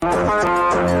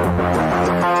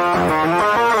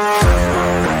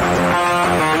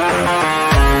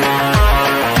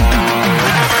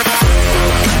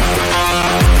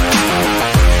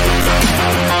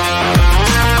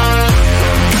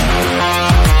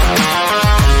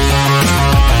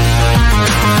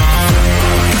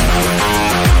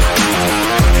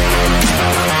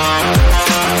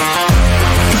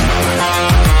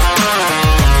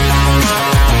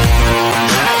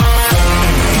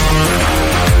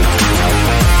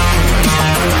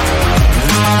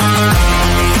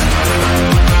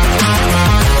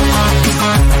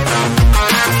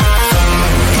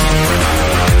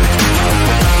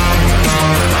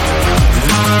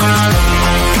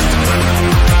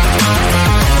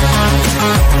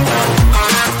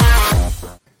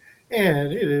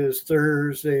is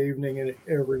Thursday evening,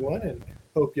 everyone, and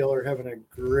hope y'all are having a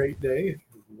great day.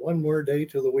 One more day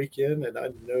to the weekend, and I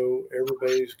know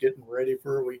everybody's getting ready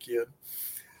for a weekend.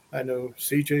 I know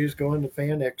CJ's going to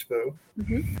Fan Expo,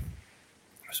 Mhm.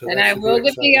 so And that I should be will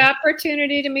get the exciting.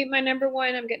 opportunity to meet my number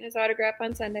one. I'm getting his autograph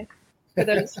on Sunday. For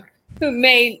those who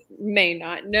may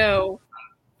not know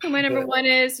who my number But one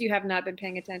is, you have not been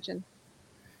paying attention.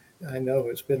 I know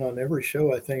it's been on every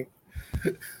show, I think.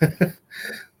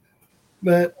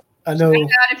 But I Shout know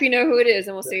out if you know who it is,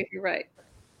 and we'll see if you're right.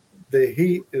 the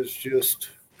heat is just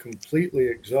completely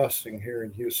exhausting here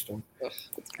in Houston. Ugh,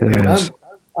 it's It crazy.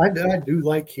 And is. I do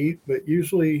like heat, but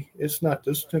usually it's not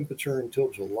this temperature until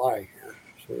July here,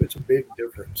 so it's a big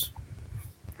difference.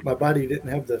 My body didn't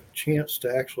have the chance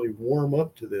to actually warm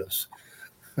up to this.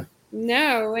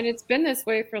 No, and it's been this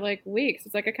way for like weeks.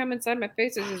 It's like I come inside, my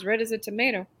face is as red as a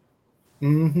tomato.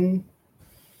 Mm-hmm.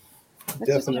 That's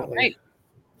just not Definitely. right.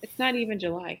 It's not even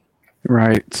July.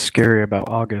 Right. It's scary about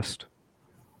August.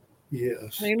 I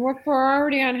Yes. mean, we're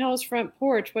already on hell's front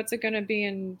porch. What's it going to be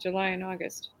in July and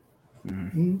August?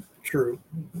 Mm. True.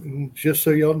 Just so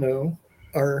y'all know,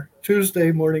 our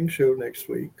Tuesday morning show next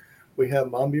week, we have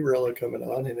Mombi Rella coming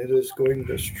on, and it is going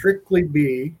to strictly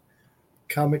be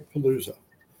Comic Palooza.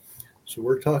 So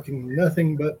we're talking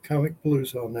nothing but Comic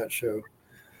Palooza on that show.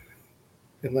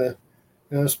 Unless,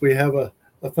 unless we have a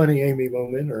funny Amy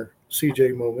moment or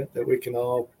CJ moment that we can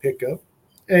all pick up.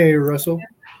 Hey, Russell.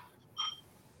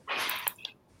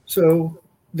 So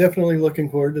definitely looking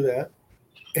forward to that.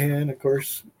 And of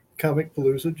course, Comic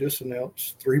Palooza just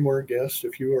announced three more guests.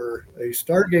 If you are a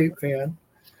Stargate fan,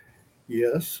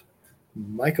 yes,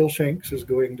 Michael Shanks is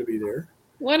going to be there.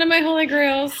 One of my holy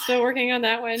grails. Still working on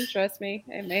that one. Trust me,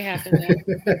 it may happen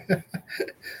yet.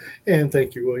 And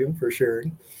thank you, William, for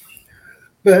sharing.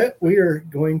 But we are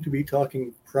going to be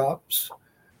talking props,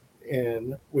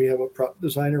 and we have a prop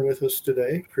designer with us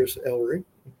today, Chris Elric.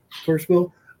 Of course,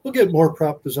 we'll get more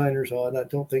prop designers on. I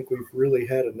don't think we've really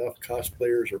had enough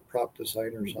cosplayers or prop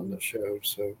designers on the show,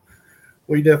 so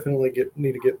we definitely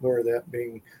need to get more of that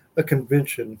being a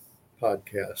convention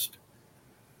podcast.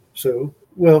 So,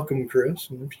 welcome, Chris,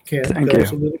 and if you can, Thank tell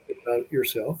us you. a little bit about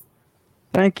yourself.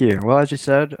 Thank you. Well, as you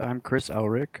said, I'm Chris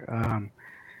Elric,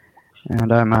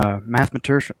 and I'm a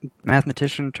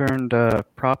mathematician turned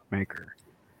prop maker.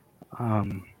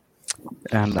 Um,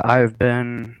 and I've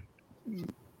been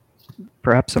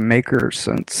perhaps a maker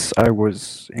since I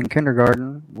was in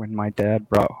kindergarten when my dad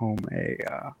brought home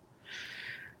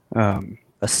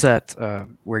a set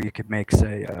where you could make,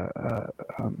 say,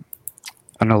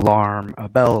 an alarm, a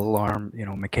bell alarm,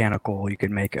 mechanical. You could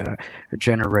make a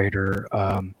generator,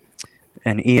 an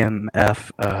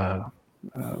EMF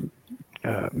um,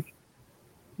 uh,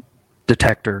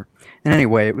 detector. And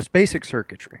anyway, it was basic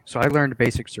circuitry. So I learned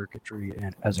basic circuitry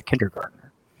as a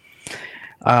kindergartner.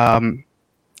 And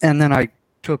then I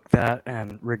took that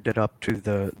and rigged it up to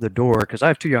the door because I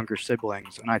have two younger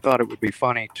siblings, and I thought it would be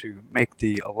funny to make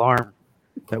the alarm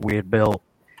that we had built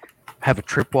have a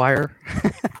tripwire.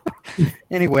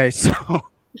 Anyway, so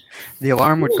the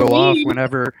alarm would go off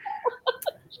whenever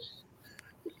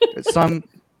some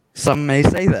may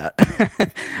say that.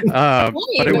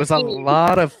 But it was a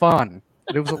lot of fun.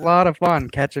 It was a lot of fun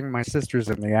catching my sisters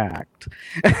in the act.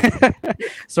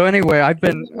 So anyway, I've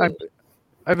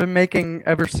been making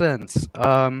ever since.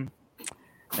 And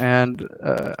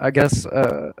I guess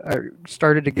I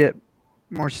started to get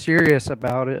more serious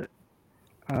about it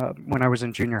when I was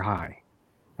in junior high,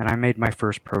 and I made my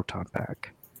first proton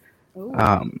pack.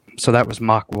 So that was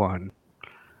Mach 1.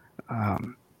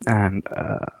 And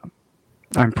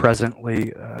I'm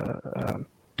presently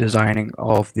designing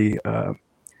all of the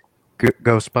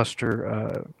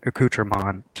Ghostbuster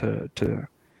accoutrement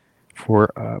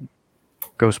for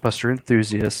Ghostbuster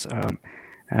enthusiasts.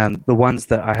 And the ones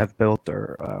that I have built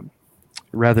are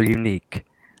rather unique,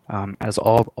 as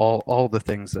all the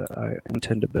things that I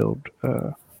intend to build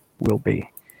will be.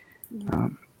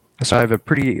 So I have a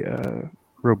pretty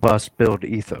robust build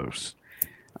ethos.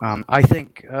 I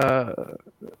think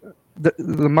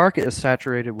the market is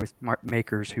saturated with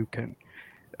makers who can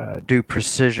do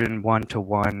precision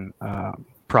one-to-one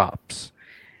props,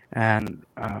 and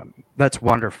that's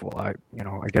wonderful. I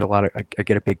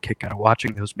get a big kick out of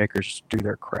watching those makers do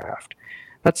their craft.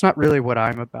 That's not really what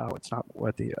I'm about. It's not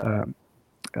what the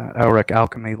Elric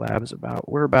Alchemy Lab is about.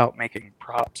 We're about making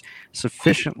props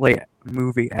sufficiently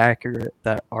movie accurate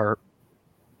that are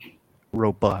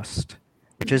robust,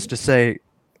 which is to say,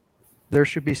 there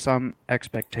should be some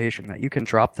expectation that you can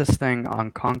drop this thing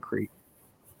on concrete,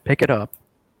 pick it up,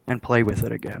 and play with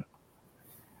it again.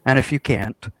 And if you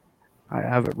can't, I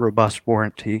have a robust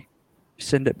warranty.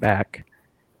 Send it back,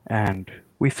 and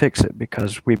We fix it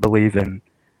because we believe in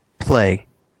play.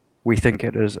 We think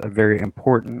it is a very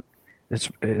important.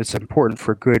 It's important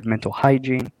for good mental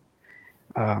hygiene.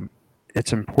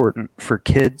 It's important for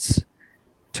kids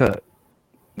to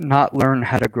not learn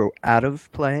how to grow out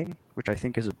of playing, which I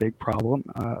think is a big problem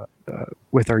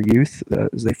with our youth,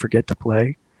 as they forget to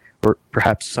play, or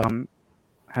perhaps some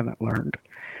haven't learned.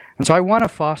 And so I want to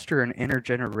foster an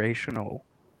intergenerational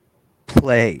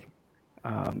play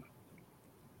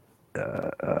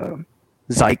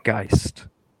zeitgeist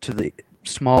to the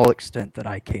small extent that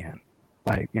I can,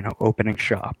 by opening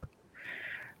shop.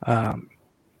 I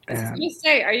was gonna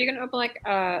say, are you gonna open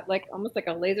like almost like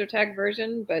a laser tag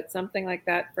version, but something like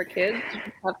that for kids?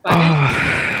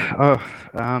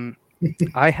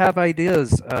 I have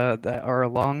ideas that are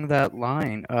along that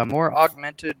line. More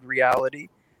augmented reality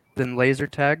than laser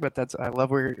tag, but I love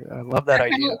that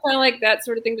idea. Kind of like that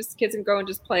sort of thing. Just kids can go and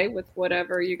just play with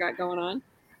whatever you got going on.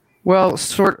 Well,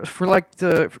 for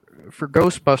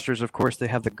Ghostbusters, of course, they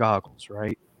have the goggles,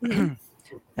 right? Mm-hmm.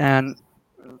 And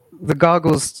the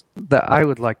goggles that I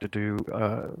would like to do,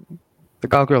 the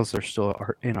goggles are still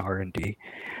in R&D,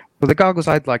 but the goggles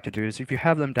I'd like to do is if you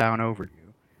have them down over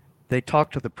you, they talk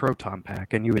to the proton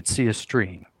pack, and you would see a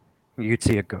stream, you'd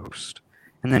see a ghost,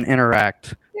 and then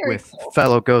interact with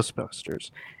fellow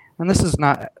Ghostbusters. And this is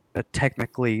not a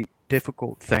technically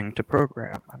difficult thing to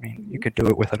program. I mean, you could do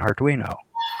it with an Arduino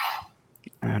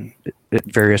and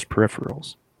various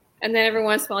peripherals. And then every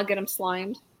once in a while, get them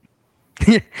slimed.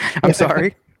 I'm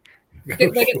sorry? They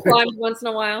get slimed once in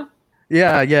a while?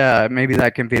 Yeah. Maybe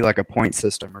that can be like a point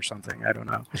system or something. I don't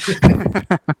know.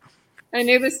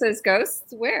 Anubis says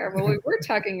ghosts? Where? Well, we were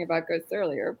talking about ghosts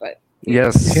earlier, but...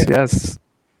 Yes.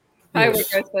 Where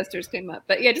Ghostbusters came up.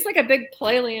 But yeah, just like a big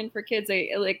playland for kids.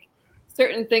 Like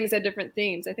certain things had different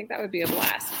themes. I think that would be a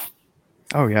blast.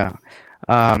 Oh, yeah.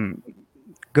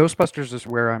 Ghostbusters is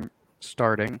where I'm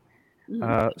starting.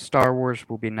 Mm-hmm. Star Wars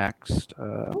will be next.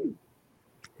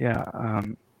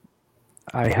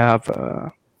 I have...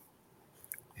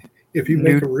 if you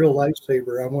make a real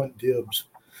lightsaber, I want dibs.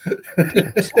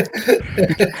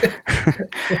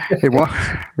 It won't.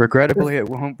 Regrettably, it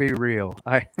won't be real.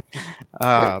 I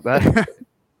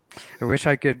wish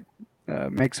I could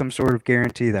make some sort of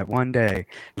guarantee that one day.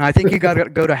 And I think you got to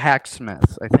go to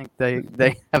Hacksmith. I think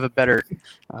they have a better.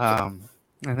 I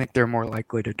think they're more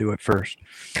likely to do it first.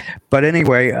 But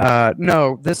anyway,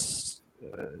 no. This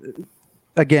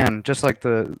again, just like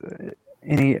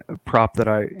any prop that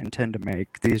I intend to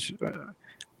make, these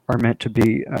are meant to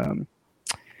be.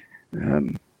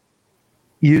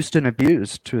 Used and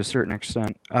abused to a certain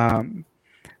extent. Now,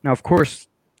 of course,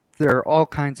 there are all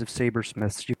kinds of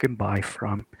sabersmiths you can buy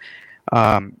from,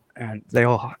 and they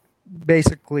all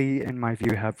basically, in my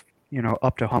view, have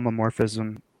up to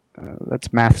homomorphism.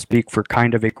 That's math speak for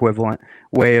kind of equivalent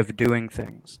way of doing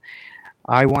things.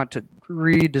 I want to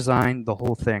redesign the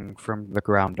whole thing from the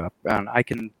ground up, and I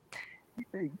can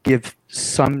give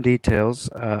some details.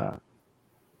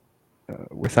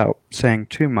 Without saying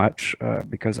too much,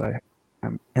 because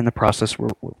I'm in the process. We're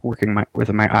working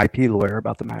with my IP lawyer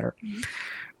about the matter. Mm-hmm.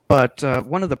 But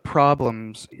one of the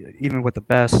problems, even with the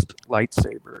best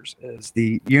lightsabers, is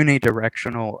the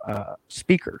unidirectional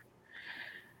speaker.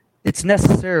 It's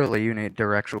necessarily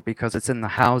unidirectional because it's in the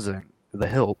housing, the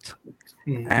hilt.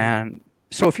 Mm-hmm. And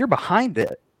so if you're behind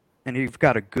it and you've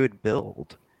got a good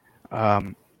build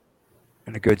and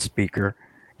a good speaker,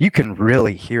 you can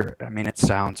really hear it. I mean, it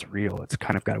sounds real. It's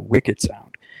kind of got a wicked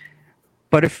sound.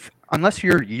 But unless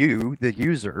you're the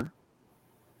user,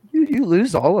 you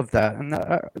lose all of that. And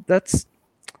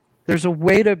there's a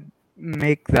way to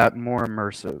make that more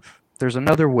immersive. There's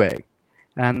another way.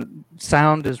 And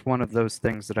sound is one of those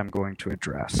things that I'm going to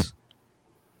address.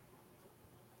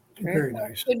 Very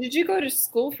nice. So did you go to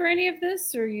school for any of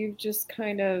this, or you just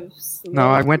kind of... No,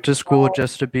 I went to school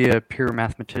just to be a pure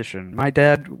mathematician. My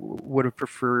dad would have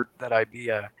preferred that I be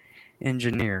an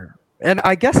engineer. And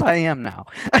I guess I am now.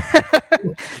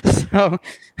 So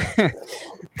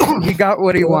he got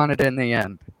what he wanted in the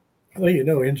end.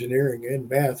 Well, engineering and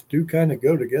math do kind of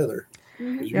go together.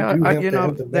 Mm-hmm. You do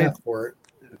have the math for it.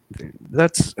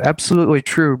 That's absolutely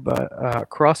true, but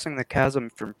crossing the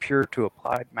chasm from pure to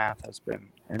applied math has been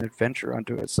an adventure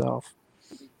unto itself.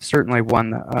 Certainly one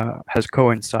that has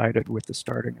coincided with the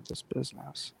starting of this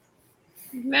business.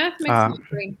 Math makes my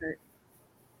brain hurt.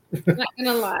 I'm not going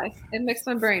to lie. It makes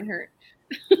my brain hurt.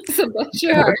 So bless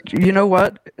your heart. You know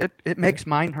what? It makes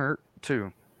mine hurt,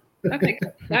 too. Okay,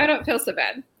 now I don't feel so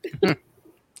bad.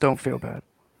 Don't feel bad.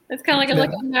 It's kind of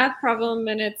like a math problem,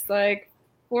 and it's like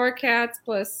 4 cats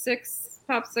plus 6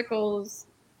 popsicles.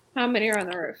 How many are on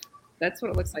the roof? That's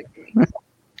what it looks like to me.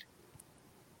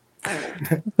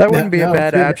 That wouldn't be a Now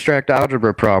bad finish. abstract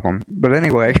algebra problem. But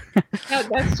anyway, No,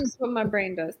 that's just what my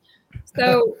brain does.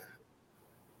 So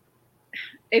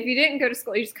if you didn't go to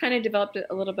school, you just kind of developed it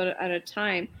a little bit at a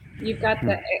time. You've got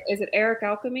is it Eric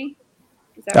Alchemy?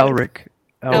 Is that what Elric.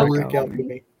 Elric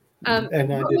Alchemy. Alchemy.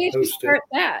 And I what did made you post it. start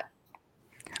that?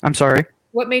 I'm sorry.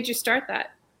 What made you start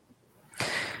that?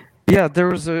 Yeah, there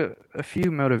was a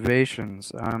few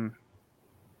motivations.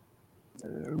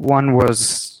 One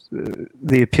was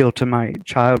the appeal to my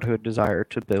childhood desire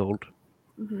to build.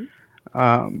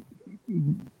 Mm-hmm.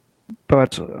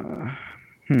 But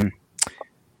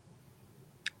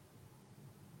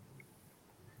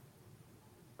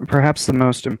perhaps the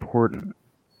most important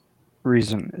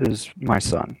reason is my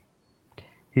son.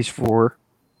 He's 4.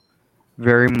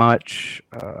 Very much,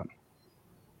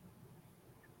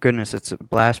 goodness, it's a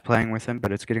blast playing with him,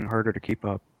 but it's getting harder to keep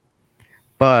up.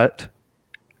 But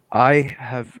I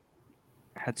have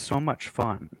had so much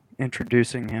fun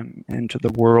introducing him into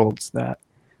the worlds that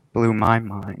blew my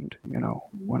mind,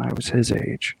 when I was his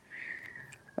age.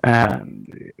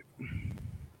 And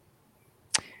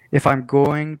if I'm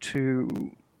going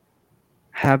to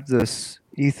have this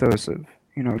ethos of,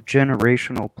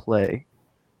 generational play,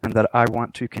 and that I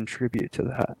want to contribute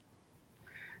to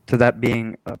that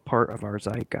being a part of our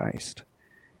zeitgeist,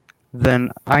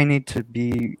 then I need to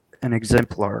be an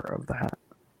exemplar of that.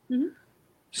 Mm-hmm.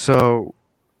 So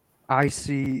I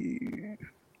see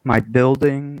my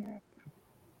building,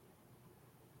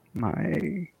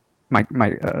 I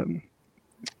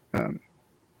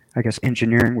guess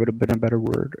engineering would have been a better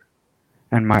word,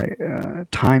 and my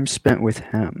time spent with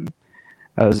him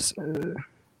as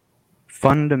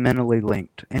fundamentally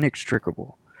linked,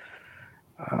 inextricable.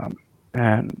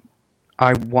 And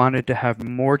I wanted to have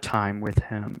more time with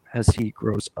him as he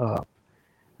grows up.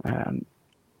 And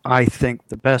I think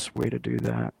the best way to do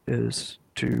that is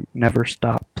to never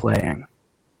stop playing.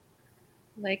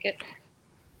 Like it.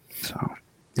 So,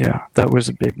 yeah, that was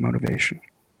a big motivation.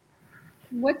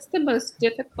 What's the most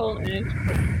difficult and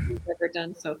intricate thing you've ever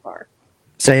done so far?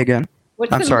 Say again.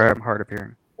 I'm sorry, I'm hard of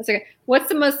hearing. That's okay. What's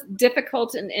the most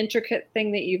difficult and intricate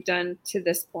thing that you've done to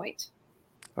this point?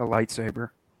 A lightsaber.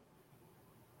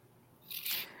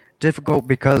 Difficult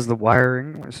because the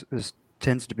wiring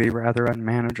tends to be rather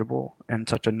unmanageable in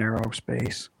such a narrow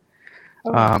space.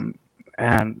 Oh.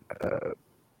 And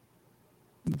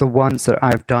the ones that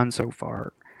I've done so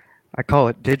far, I call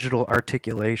it digital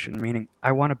articulation, meaning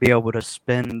I want to be able to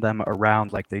spin them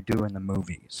around like they do in the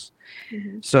movies.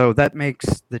 Mm-hmm. So that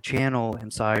makes the channel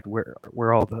inside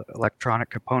where all the electronic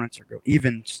components are go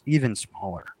even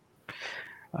smaller.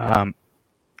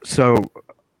 So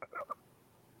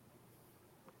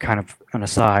kind of an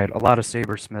aside, a lot of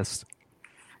sabersmiths,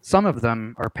 some of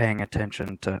them are paying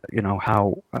attention to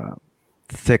how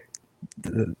thick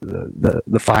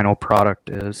the final product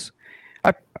is.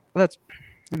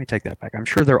 Let me take that back. I'm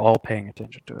sure they're all paying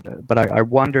attention to it, but I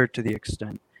wonder to the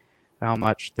extent how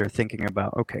much they're thinking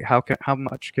about, okay, how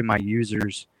much can my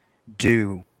users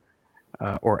do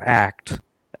or act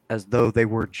as though they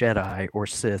were Jedi or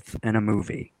Sith in a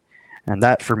movie? And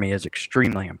that for me is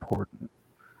extremely important.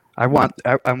 I want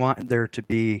there to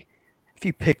be, if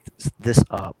you pick this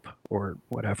up or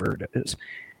whatever it is,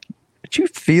 that you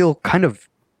feel kind of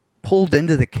pulled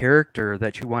into the character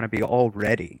that you want to be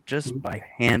already just by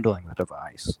handling the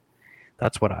device.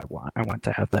 That's what I want. I want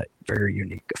to have that very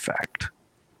unique effect.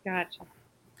 Gotcha.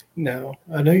 Now,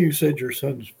 I know you said your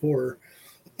son's 4,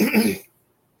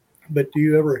 but do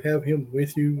you ever have him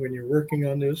with you when you're working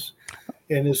on this?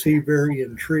 And is he very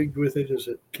intrigued with it? Is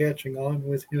it catching on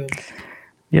with him?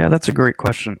 Yeah, that's a great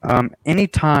question.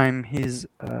 Anytime he's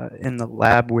in the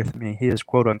lab with me, he is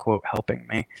quote unquote helping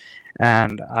me.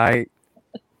 And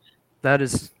that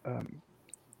is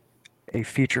a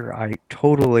feature I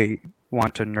totally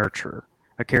want to nurture,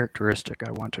 a characteristic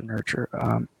I want to nurture.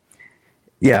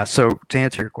 Yeah, so to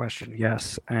answer your question,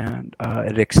 yes, and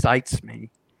it excites me.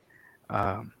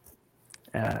 I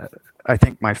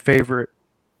think my favorite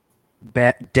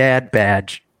dad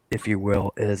badge, if you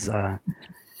will, is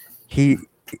he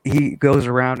goes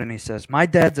around and he says, "My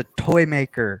dad's a toy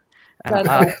maker." And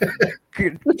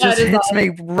it just hits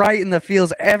me right in the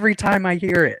feels every time I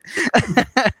hear it.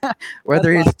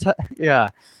 Whether he's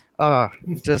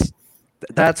just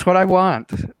that's what I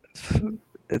want.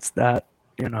 It's that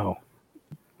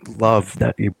love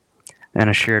that you and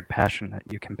a shared passion that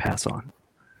you can pass on.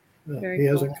 He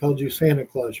hasn't called you Santa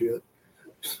Claus yet.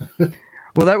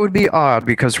 Well, that would be odd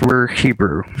because we're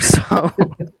Hebrew. So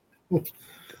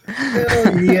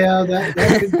yeah,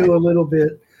 that could go a little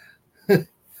bit.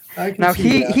 Now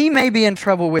he may be in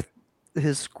trouble with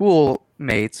his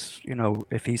schoolmates,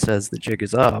 if he says the jig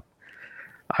is up.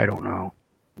 I don't know.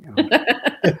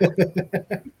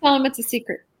 Tell him it's a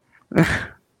secret.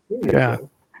 Yeah,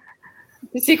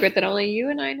 The secret that only you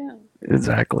and I know.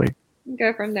 exactly.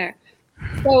 Go from there.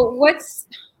 So what's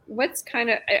kind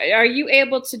of, are you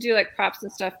able to do like props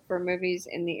and stuff for movies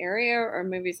in the area or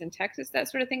movies in Texas, that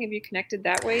sort of thing? Have you connected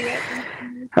that way yet?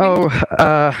 Oh,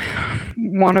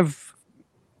 one of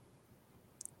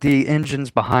the engines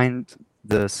behind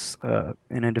this, an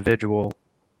individual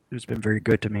who's been very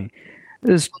good to me,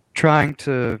 is trying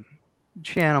to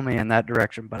channel me in that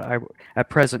direction. But at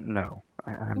present, no,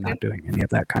 I'm not doing any of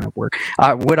that kind of work.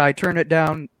 Would I turn it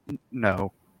down?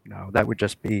 No, that would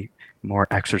just be more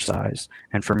exercise,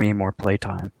 and for me, more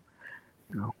playtime.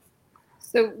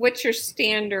 So what's your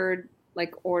standard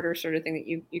like order sort of thing that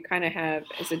you kind of have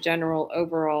as a general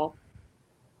overall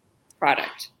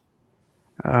product?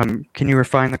 Can you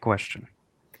refine the question?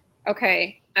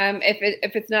 Okay.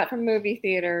 If it's not from movie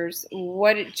theaters,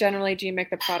 what generally do you make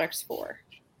the products for?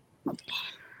 Does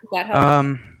that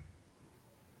help?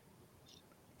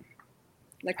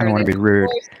 Like, I don't want to be rude.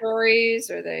 For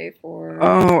stories? Are they for?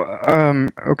 Oh,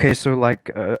 okay. So, like,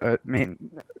 I mean,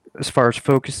 as far as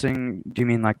focusing, do you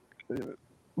mean like,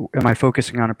 am I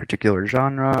focusing on a particular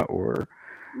genre or?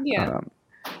 Yeah.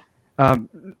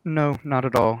 No, not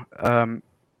at all. I'm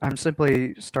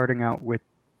simply starting out with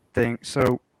things.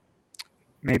 So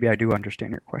maybe I do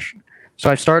understand your question. So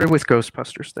I've started with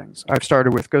Ghostbusters things. I've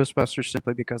started with Ghostbusters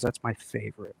simply because that's my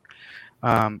favorite.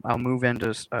 I'll move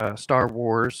into Star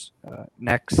Wars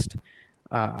next.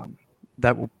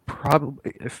 That will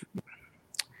probably, if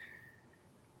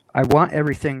I want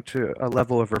everything to a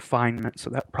level of refinement, so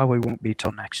that probably won't be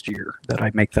till next year that I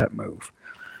make that move.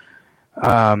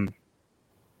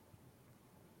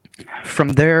 From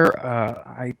there,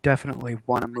 I definitely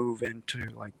want to move into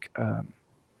like,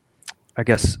 I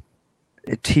guess,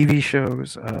 TV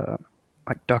shows.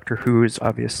 Like Doctor Who is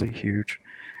obviously huge.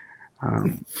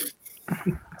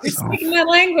 You're speaking my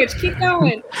language. Keep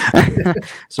going.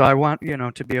 So I want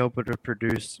to be able to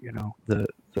produce the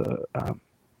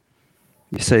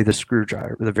you say the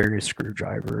screwdriver, the various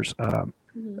screwdrivers.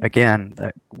 Again,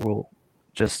 that will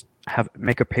just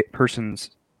make a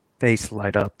person's face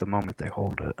light up the moment they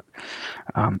hold it,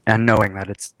 and knowing that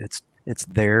it's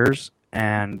theirs,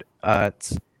 and I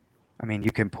mean,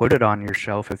 you can put it on your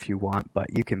shelf if you want,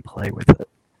 but you can play with it.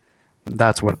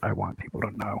 That's what I want people to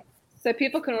know. So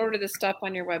people can order this stuff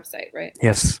on your website, right?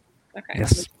 Yes. Okay.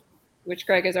 Yes. Which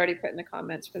Greg has already put in the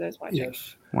comments for those watching.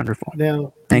 Yes. Wonderful.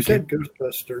 Now, you said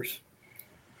Ghostbusters,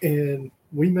 and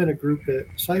we met a group at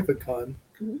SciFicon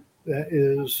that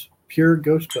is pure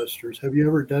Ghostbusters. Have you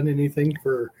ever done anything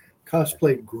for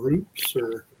cosplay groups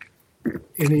or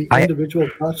any individual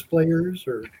cosplayers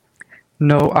or?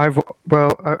 No,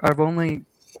 I've only.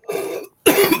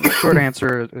 Short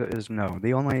answer is no.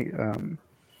 The only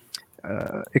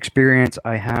experience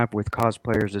I have with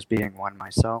cosplayers is being one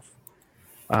myself.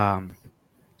 I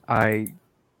am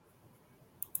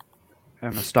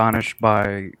astonished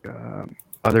by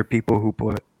other people who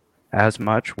put as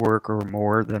much work or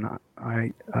more than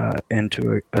I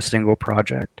into a single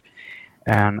project,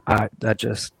 and that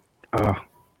just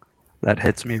that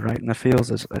hits me right in the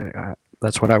feels.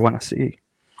 That's what I want to see.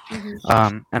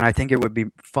 And I think it would be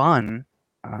fun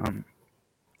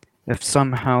if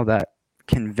somehow that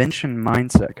convention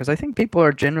mindset, because I think people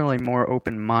are generally more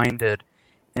open-minded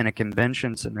in a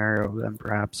convention scenario than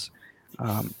perhaps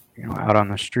out on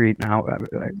the street. Now,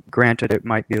 granted, it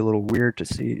might be a little weird to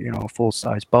see a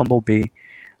full-size bumblebee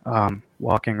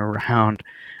walking around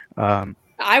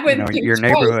I wouldn't your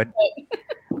neighborhood.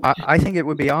 I think it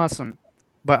would be awesome,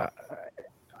 but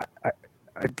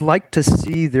I'd like to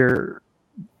see there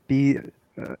be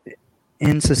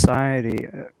in society,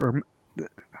 or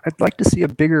I'd like to see a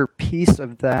bigger piece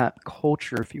of that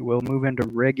culture, if you will, move into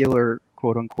regular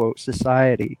quote unquote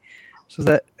society, so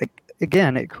that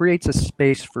again it creates a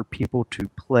space for people to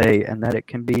play and that it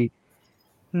can be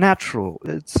natural.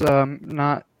 It's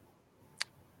not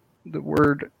the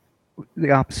word, the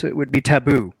opposite would be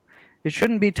taboo. It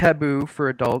shouldn't be taboo for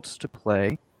adults to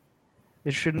play.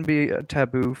 It shouldn't be a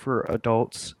taboo for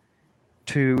adults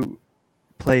to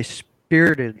play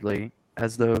spiritedly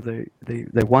as though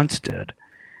they once did,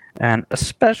 and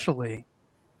especially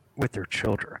with their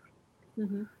children.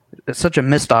 It's such a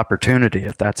missed opportunity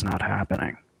if that's not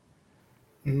happening.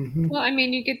 Well, I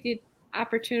mean, you get the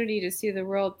opportunity to see the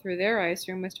world through their eyes.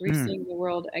 You're almost re-seeing the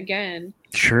world again.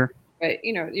 Sure. But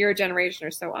your generation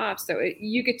or so off, so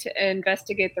you get to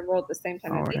investigate the world at the same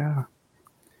time.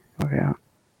 Oh yeah.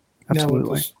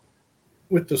 Absolutely. Now,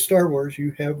 with the Star Wars,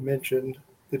 you have mentioned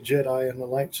the Jedi and the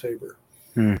lightsaber.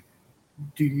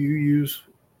 Do you use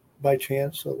by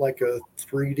chance like a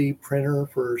 3D printer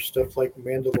for stuff like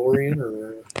Mandalorian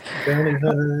or Bounty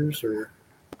Hunters or?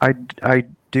 I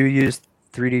do use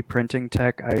 3D printing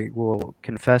tech. I will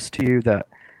confess to you that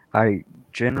I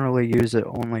generally use it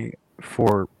only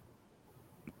for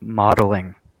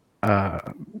modeling, uh,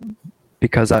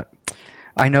 because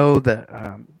I know that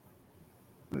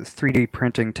 3D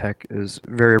printing tech is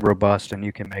very robust and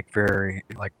you can make very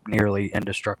like nearly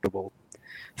indestructible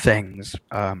things.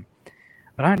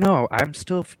 But I know I'm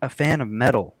still a fan of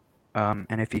metal, and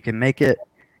if you can make it,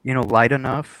 light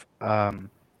enough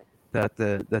that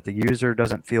the user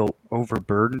doesn't feel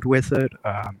overburdened with it.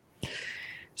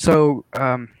 So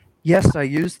yes, I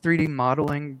use 3D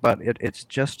modeling, but it's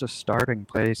just a starting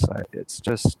place.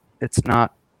 It's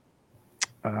not.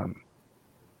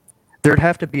 There'd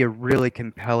have to be a really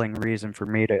compelling reason for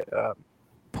me to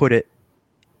put it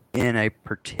in a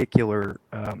particular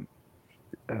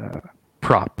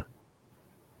prop.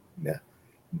 Yeah.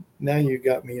 Now you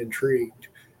got me intrigued.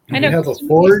 Do I you know, have a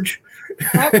forge?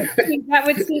 that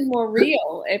would seem more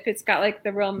real if it's got like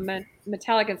the real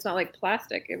metallic. It's not like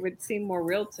plastic. It would seem more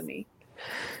real to me.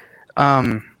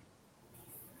 I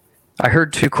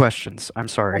heard two questions. I'm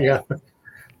sorry. Yeah.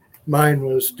 Mine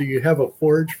was, do you have a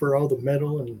forge for all the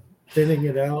metal and thinning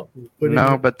it out and putting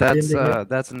No, it, but bending it?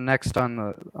 that's next on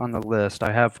the list.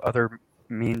 I have other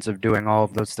means of doing all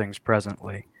of those things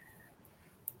presently.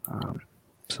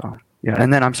 So yeah,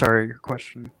 and then I'm sorry, your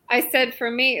question. I said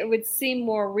for me, it would seem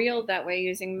more real that way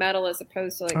using metal as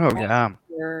opposed to like yeah,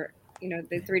 or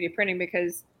the 3D printing,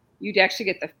 because you'd actually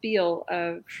get the feel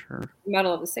of sure,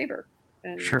 metal of the saber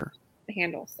and sure, the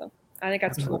handle. So I think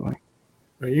that's absolutely. cool.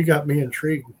 Well, you got me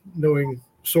intrigued knowing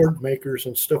sword makers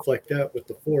and stuff like that with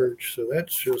the forge. So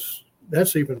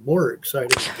that's even more exciting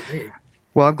to me.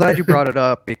 Well, I'm glad you brought it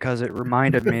up because it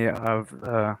reminded me of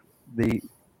the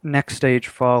next stage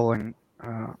following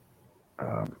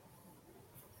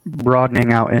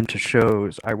broadening out into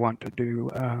shows. I want to do.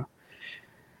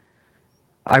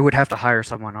 I would have to hire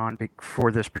someone on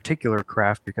for this particular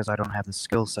craft because I don't have the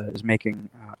skill set, is making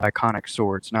iconic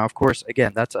swords. Now, of course,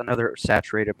 again, that's another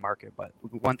saturated market, but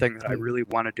one thing that I really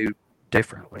want to do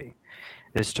differently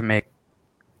is to make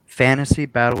fantasy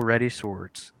battle-ready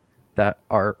swords that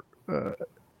are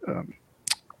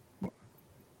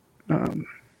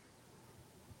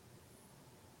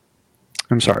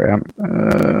I'm sorry, I'm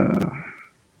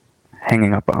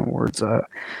hanging up on words that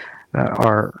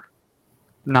are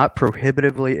not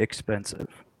prohibitively expensive.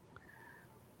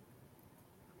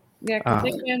 Yeah, because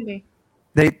they can be.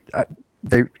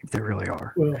 They really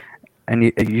are. Well, And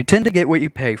you tend to get what you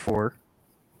pay for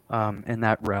in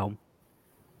that realm.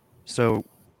 So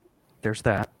there's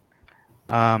that.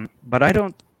 But I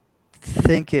don't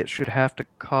think it should have to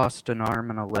cost an arm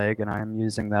and a leg, and I'm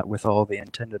using that with all the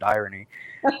intended irony.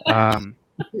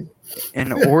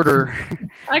 In order.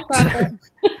 I got that.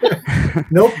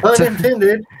 no pun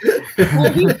intended.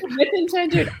 Well, with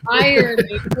intended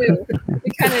irony too.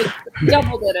 We kind of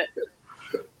doubled it.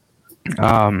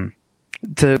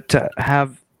 To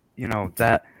have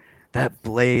that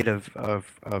blade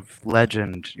of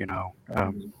legend,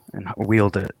 and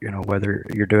wield it, whether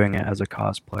you're doing it as a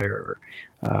cosplayer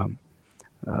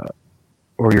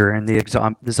or you're in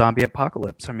the zombie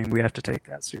apocalypse. I mean, we have to take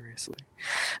that seriously.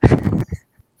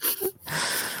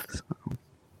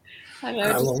 I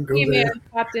know. Just email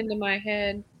popped into my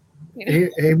head.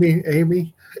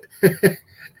 Amy.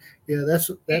 Yeah,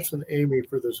 that's an Amy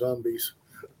for the zombies.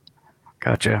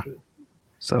 Gotcha.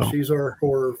 So she's our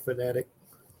horror fanatic.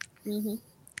 Mm-hmm.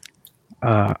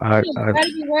 Gotta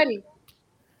be ready.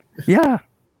 Yeah.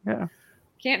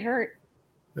 Can't hurt.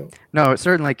 No, it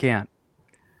certainly can't.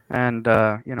 And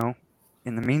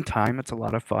in the meantime, it's a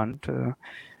lot of fun to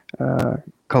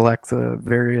collect the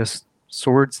various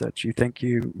swords that you think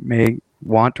you may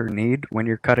want or need when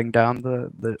you're cutting down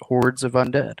the hordes of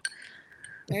undead.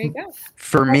 There you go.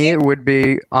 For me, it would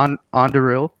be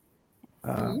Onderil.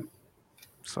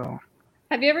 So.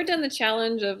 Have you ever done the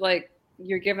challenge of like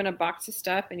you're given a box of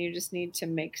stuff and you just need to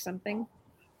make something?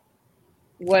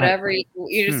 Whatever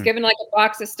you're just given like a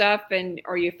box of stuff,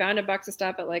 or you found a box of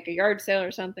stuff at like a yard sale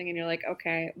or something, and you're like,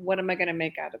 okay, what am I going to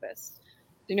make out of this?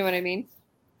 Do you know what I mean?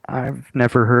 I've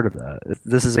never heard of that.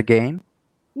 This is a game?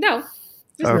 No.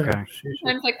 Okay.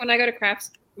 Sometimes, like when I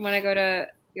go to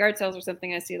yard sales or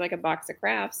something, I see like a box of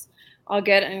crafts. I'll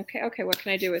get it. And okay, what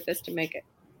can I do with this to make it?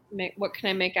 What can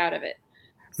I make out of it?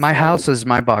 My house is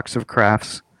my box of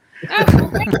crafts.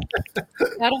 Oh, okay.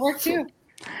 That'll work too.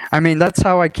 I mean, that's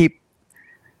how I keep.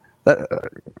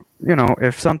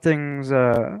 If something's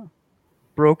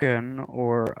broken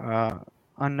or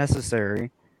unnecessary,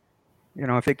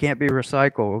 if it can't be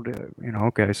recycled,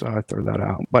 okay, so I throw that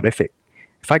out. But if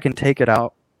I can take it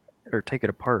out or take it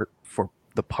apart for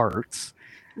the parts,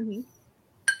 Mhm.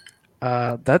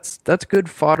 that's good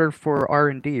fodder for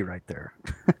R&D right there.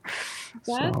 That's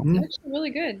So actually really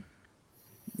good.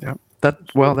 yeah,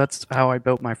 that's how I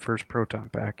built my first proton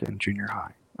pack in junior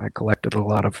high. I collected a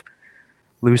lot of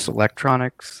loose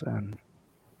electronics, and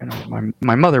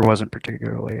my mother wasn't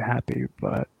particularly happy,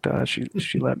 but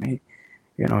she let me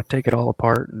take it all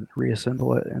apart and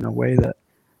reassemble it in a way that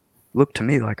looked to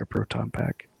me like a proton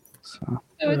pack. So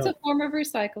It's a form of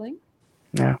recycling.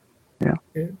 yeah.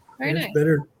 Very it's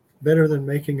nice. better than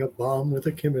making a bomb with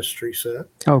a chemistry set.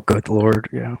 Oh, good Lord,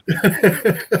 yeah.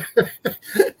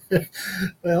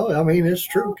 Well, I mean, it's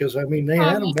true because I mean they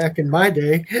had them back in my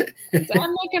day. I'm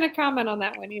not going to comment on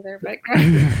that one either, but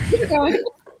keep going.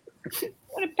 I'm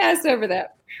going to pass over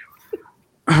that.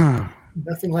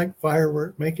 Nothing like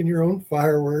firework, making your own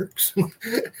fireworks.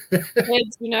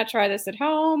 Kids, do not try this at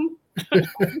home.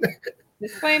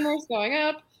 Disclaimers going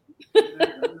up.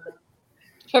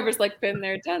 Trevor's like, been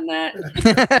there, done that.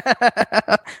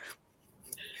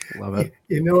 Love it.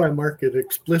 I mark it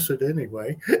explicit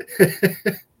anyway.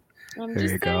 There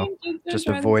you go. Just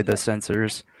avoid the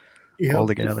censors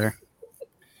altogether.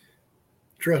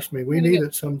 Trust me, we need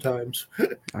it sometimes.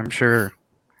 I'm sure.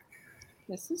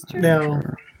 This is true. Now,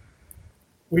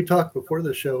 we talked before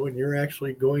the show, and you're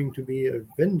actually going to be a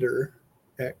vendor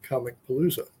at Comic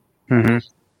Palooza. Mm-hmm.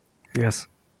 Yes.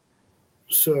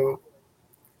 So,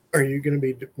 are you going to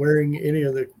be wearing any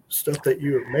of the stuff that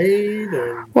you have made?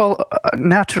 Well,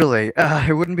 naturally,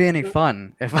 it wouldn't be any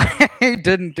fun if I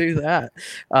didn't do that.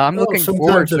 I'm looking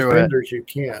forward to it. Vendors, you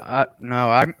can't. No,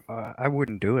 I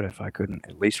wouldn't do it if I couldn't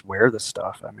at least wear the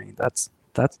stuff. I mean,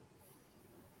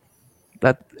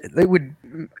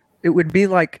 it would be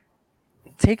like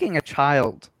taking a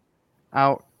child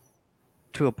out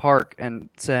to a park and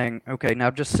saying, "Okay,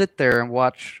 now just sit there and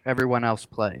watch everyone else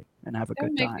play and have a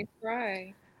good time." Make me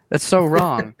cry. That's so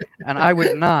wrong, and I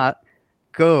would not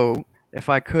go if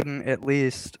I couldn't at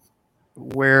least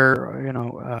wear,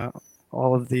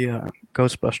 all of the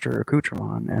Ghostbuster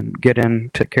accoutrement and get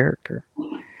into character.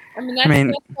 I mean, that's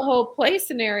the whole play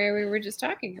scenario we were just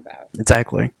talking about.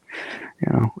 Exactly,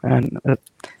 and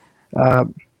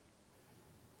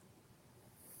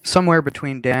somewhere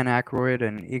between Dan Aykroyd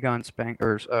and Egon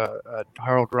Spengler's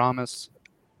Harold Ramis,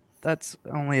 that's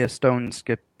only a stone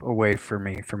skip away for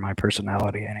me, for my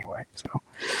personality anyway. So,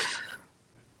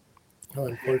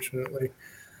 unfortunately,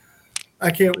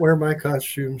 I can't wear my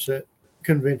costumes at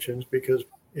conventions because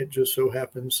it just so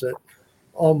happens that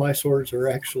all my swords are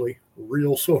actually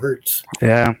real swords.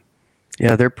 Yeah,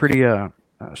 they're pretty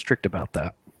strict about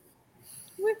that.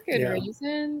 With good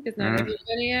reason, because not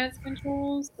everybody has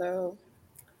controls, so.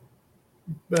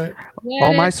 But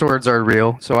all my swords are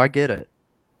real, so I get it.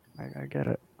 I get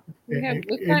it.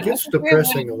 It gets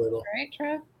depressing a little. Right,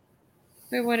 Trev?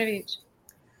 We have one of each.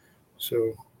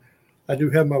 So I do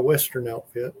have my Western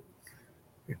outfit.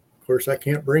 Of course, I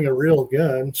can't bring a real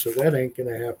gun, so that ain't going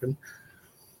to happen.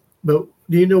 But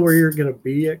do you know where you're going to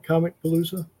be at Comic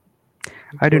Palooza?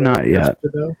 I do not yet.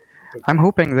 Okay. I'm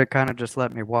hoping they kind of just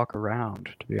let me walk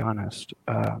around, to be honest.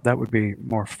 That would be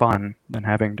more fun than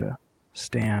having to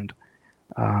stand.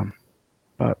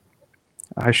 But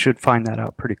I should find that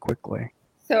out pretty quickly.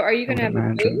 So are you going to have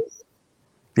a booth?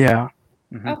 Yeah.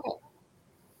 Mm-hmm. Okay.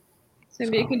 So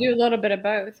maybe you can do a little bit of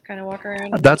both, kind of walk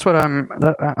around. That's what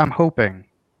I'm hoping.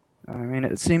 I mean,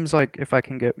 it seems like if I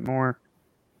can get more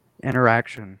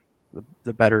interaction,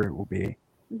 the better it will be.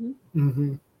 Mm-hmm.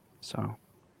 Mm-hmm. So.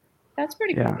 That's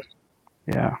pretty cool.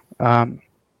 Yeah.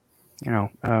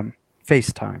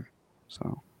 FaceTime.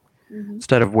 So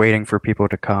instead of waiting for people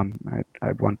to come,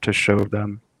 I want to show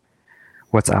them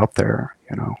what's out there,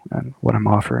 and what I'm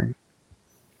offering.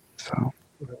 So.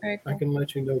 Cool. I can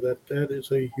let you know that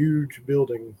is a huge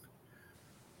building.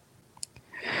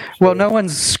 Well, no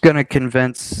one's going to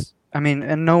convince,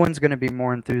 and no one's going to be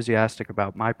more enthusiastic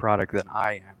about my product than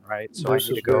I am, right? So I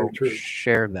need to go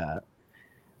share that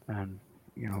and,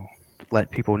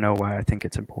 let people know why I think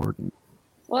it's important.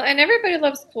 Well, and everybody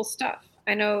loves cool stuff.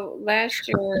 I know last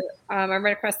year I ran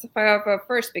across the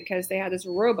 501st because they had this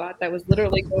robot that was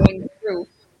literally going through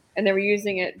and they were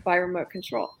using it by remote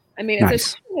control. I mean,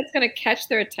 it's something that's going to catch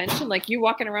their attention. Like you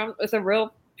walking around with a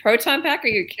real proton pack. Are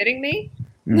you kidding me?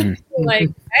 Mm-hmm. Like,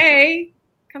 hey,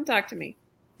 come talk to me.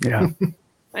 Yeah.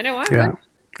 I know I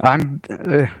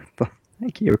would.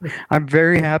 Thank you. I'm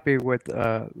very happy with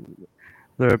the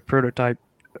prototype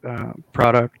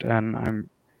product, and I'm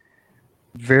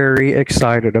very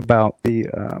excited about the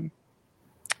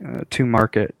to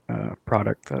market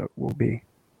product that will be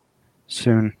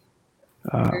soon.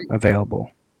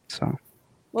 available. So.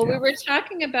 Well, we were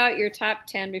talking about your top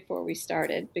 10 before we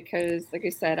started because, like I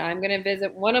said, I'm going to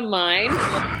visit one of mine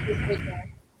this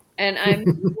weekend, and I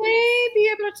may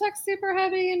be able to tuck super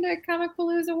heavy into Comic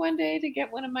Palooza one day to get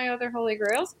one of my other holy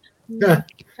grails.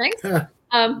 Thanks.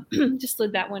 Just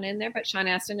slid that one in there. But Sean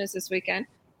Astin is this weekend.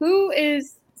 Who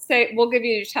is, say, we'll give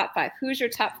you your top 5. Who's your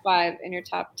top 5 and your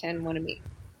top 10 want to meet?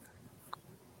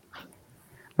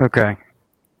 Okay.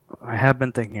 I have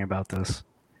been thinking about this.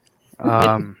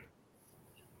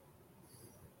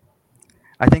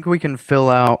 I think we can fill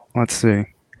out, let's see,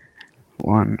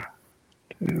 1,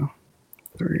 2,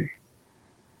 3,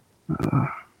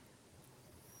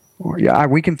 4. Yeah,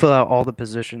 we can fill out all the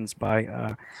positions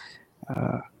by,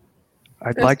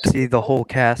 I'd like to see the whole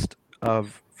cast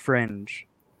of Fringe.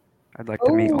 I'd like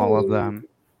to meet all of them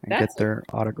and get their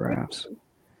autographs.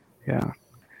 Yeah.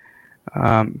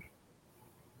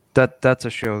 That's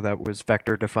a show that was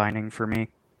vector defining for me.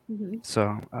 Mm-hmm.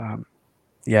 So,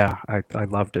 yeah, I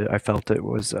loved it. I felt it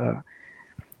was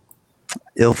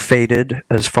ill-fated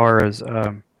as far as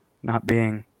not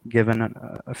being given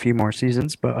a few more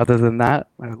seasons, but other than that,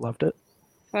 I loved it.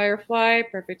 Firefly,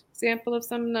 perfect example of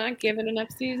some not given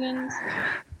enough seasons.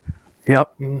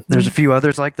 Yep, there's a few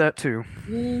others like that too.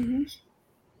 Mm-hmm.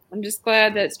 I'm just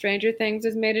glad that Stranger Things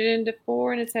has made it into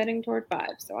 4 and it's heading toward 5.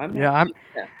 So I'm happy.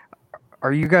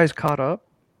 Are you guys caught up?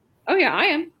 Oh yeah, I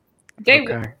am.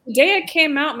 The day it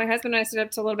came out, my husband and I stayed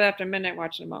up till a little bit after midnight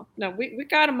watching them all. No, we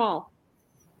got them all.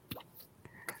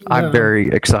 I'm very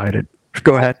excited.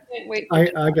 Go ahead.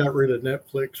 I got rid of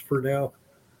Netflix for now.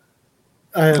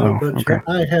 I had a bunch. Okay.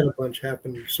 I had a bunch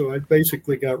happen, so I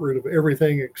basically got rid of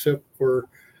everything except for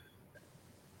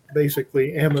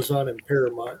basically Amazon and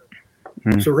Paramount.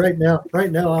 So right now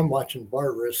I'm watching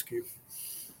Bar Rescue.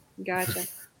 Gotcha.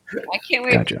 I can't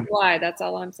wait for July. That's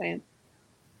all I'm saying.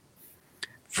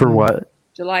 For what?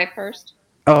 July 1st.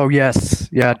 Oh, yes.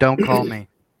 Yeah, don't call me.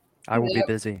 I will be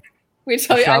busy. We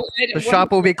tell the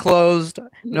shop will be closed.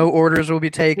 No orders will be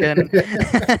taken.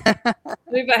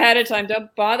 Leave ahead of time.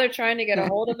 Don't bother trying to get a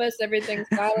hold of us. Everything's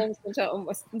silenced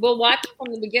until we'll watch it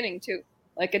from the beginning, too.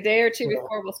 Like a day or two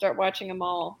before, we'll start watching them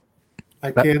all.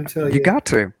 I can tell you. You got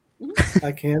to.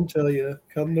 I can tell you,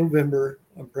 come November,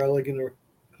 I'm probably going to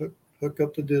hook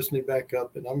up the Disney back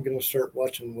up, and I'm going to start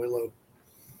watching Willow.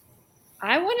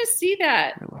 I want to see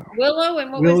that. Willow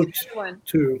and what was the other one?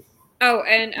 2. Oh,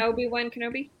 and Obi-Wan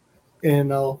Kenobi?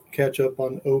 And I'll catch up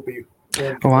on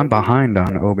Obi-Wan. Oh, I'm behind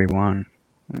on Obi-Wan.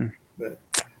 But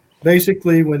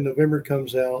basically, when November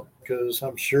comes out, because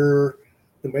I'm sure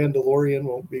The Mandalorian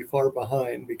won't be far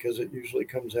behind because it usually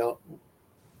comes out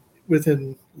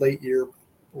within late year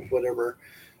or whatever.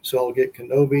 So I'll get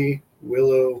Kenobi,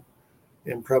 Willow,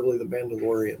 and probably The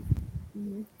Mandalorian.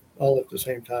 Mm-hmm. All at the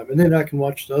same time. And then I can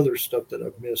watch the other stuff that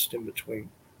I've missed in between.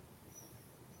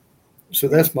 So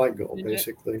that's my goal,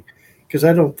 basically. Because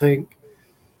I don't think,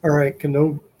 all right,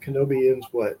 Kenobi ends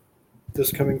what?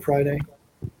 This coming Friday?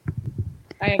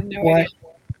 I have no idea.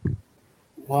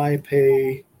 Why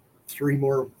pay 3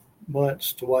 more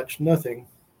months to watch nothing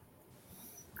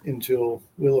until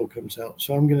Willow comes out?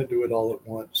 So I'm going to do it all at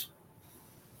once.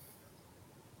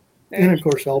 And, of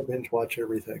course, I'll binge watch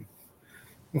everything.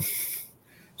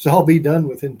 So I'll be done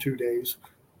within 2 days.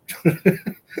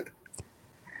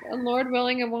 And Lord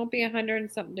willing, it won't be 100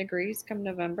 and something degrees come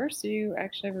November, so you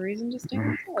actually have a reason to stay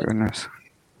inside. Goodness.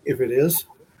 If it is,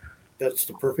 that's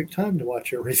the perfect time to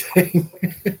watch everything.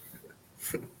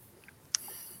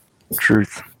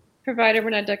 Truth. Provided we're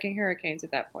not ducking hurricanes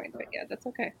at that point, but yeah, that's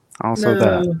okay. Also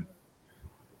that.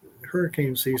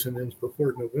 Hurricane season ends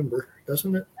before November,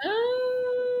 doesn't it?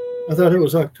 I thought it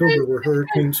was October where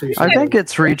hurricane season I think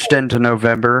it's reached into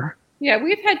November. Yeah,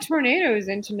 we've had tornadoes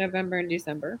into November and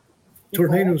December.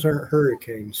 Tornadoes aren't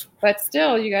hurricanes. But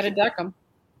still, you got to duck them.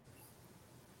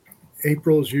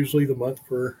 April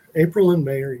and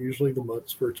May are usually the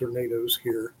months for tornadoes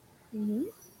here. Mm-hmm.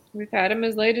 We've had them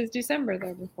as late as December,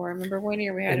 though, before. I remember one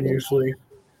year we had them. Usually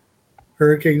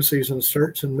hurricane season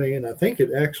starts in May, and I think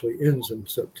it actually ends in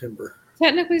September.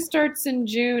 Technically starts in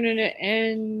June, and it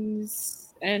ends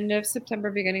end of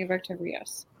September, beginning of October,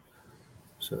 yes.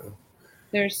 So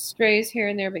there's strays here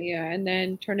and there, but yeah. And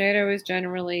then tornado is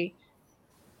generally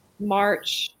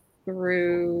March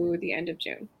through the end of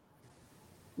June.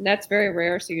 And that's very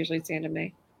rare, so usually it's the end of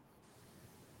May.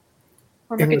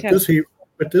 And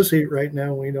with this heat right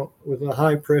now, we don't, with the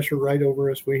high pressure right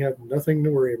over us, we have nothing to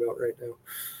worry about right now.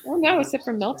 Well, no, except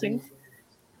for melting.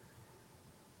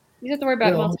 You don't have to worry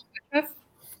about melting.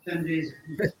 10 days.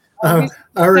 I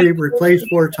already replaced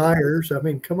 4 tires. I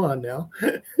mean, come on now.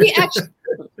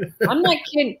 I'm not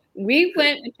kidding. We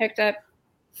went and picked up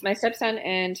my stepson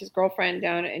and his girlfriend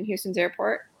down in Houston's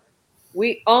airport.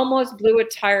 We almost blew a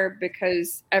tire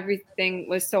because everything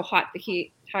was so hot. The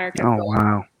tire kept Oh, going.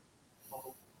 wow.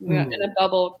 And a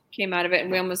bubble came out of it, and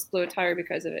we almost blew a tire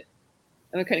because of it.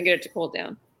 And we couldn't get it to cool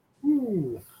down.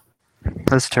 Ooh.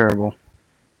 That's terrible.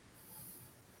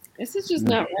 This is just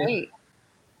not right.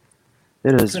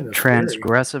 It is Kinda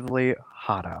transgressively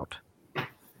hot out.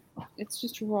 It's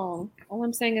just wrong. All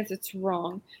I'm saying is it's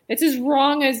wrong. It's as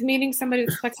wrong as meeting somebody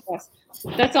with plexiglass.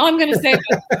 That's all I'm going to say.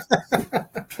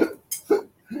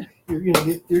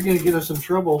 You're gonna get us in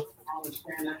trouble.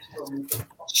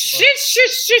 Shh.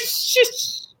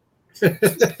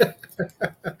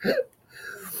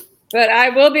 But I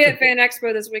will be at Fan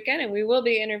Expo this weekend, and we will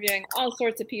be interviewing all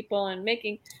sorts of people and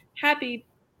making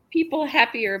people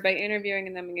happier by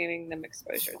interviewing them and giving them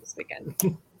exposure this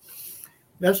weekend.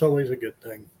 That's always a good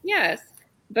thing. Yes.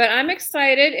 But I'm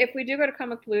excited. If we do go to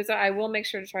Comic Palooza, I will make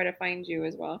sure to try to find you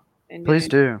as well. And Please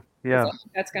do. Yeah.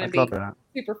 That's going to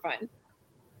be super fun.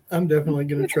 I'm definitely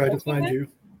going to try to find you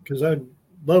because I'd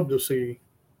love to see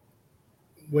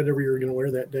whatever you're going to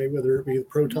wear that day, whether it be the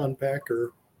Proton Pack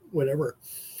or whatever.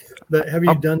 But have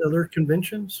you done other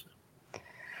conventions?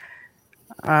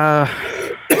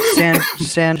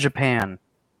 San Japan.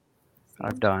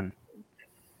 I've done.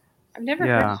 I've never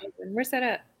heard of it. Where's that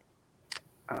at?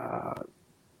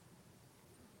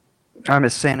 I'm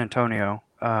at San Antonio.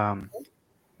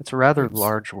 It's a rather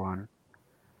large one,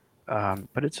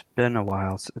 but it's been a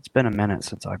while. It's been a minute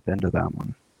since I've been to that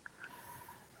one.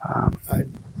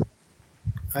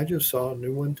 I just saw a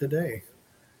new one today,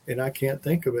 and I can't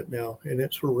think of it now. And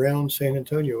it's around San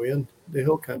Antonio in the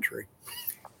Hill Country.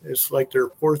 It's like their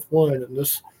fourth one, and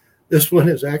this one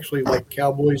is actually like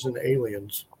cowboys and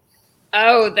aliens.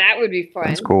 Oh, that would be fun.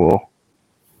 That's cool.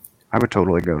 I would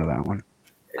totally go to that one.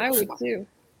 I would too.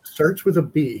 Starts with a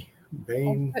B.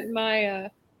 Bane. I'll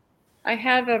put I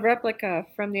have a replica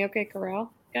from the OK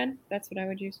Corral gun. That's what I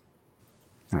would use.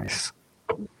 Nice.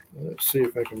 Let's see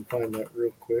if I can find that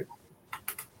real quick.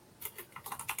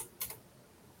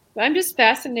 I'm just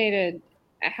fascinated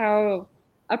how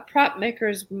a prop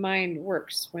maker's mind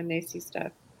works when they see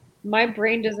stuff. My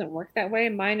brain doesn't work that way.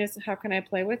 Mine is, how can I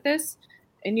play with this?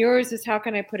 And yours is, how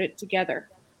can I put it together?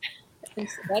 And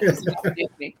so that just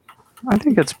fascinates me. I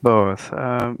think it's both.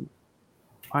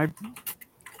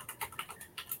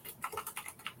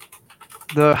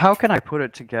 The how can I put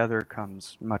it together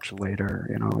comes much later.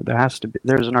 You know,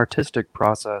 there's an artistic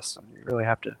process, and you really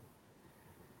have to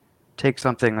take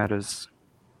something that is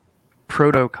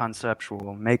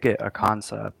proto-conceptual, make it a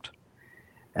concept,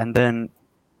 and then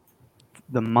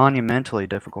the monumentally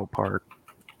difficult part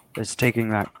is taking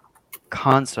that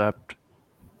concept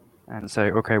and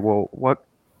say, okay, well, what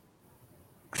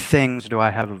things do I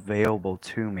have available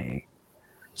to me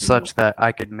such that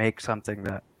I could make something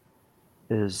that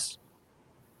is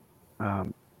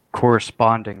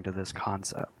corresponding to this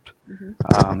concept.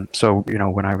 Mm-hmm. So, you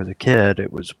know, when I was a kid,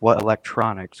 it was what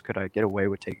electronics could I get away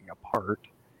with taking apart,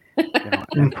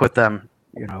 and put them,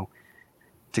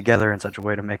 together in such a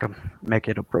way to make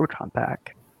it a proton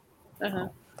pack. Uh-huh.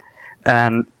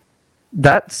 And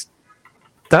that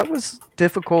was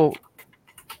difficult.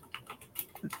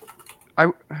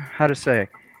 How to say,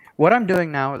 what I'm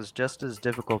doing now is just as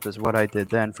difficult as what I did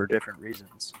then for different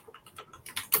reasons.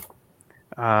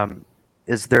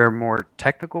 Is there more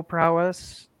technical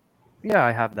prowess? Yeah,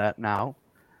 I have that now.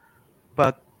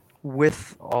 But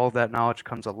with all that knowledge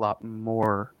comes a lot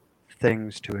more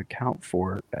things to account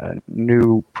for,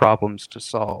 new problems to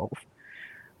solve.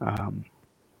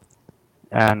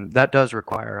 And that does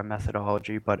require a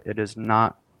methodology, but it is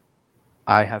not,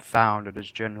 I have found it is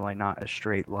generally not a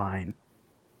straight line.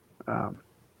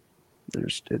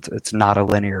 It's not a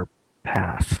linear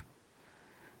path.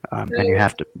 And you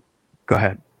have to, go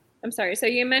ahead. I'm sorry. So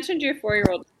you mentioned your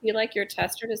 4-year-old. Do you like your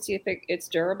tester to see if it's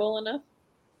durable enough?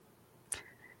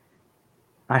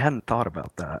 I hadn't thought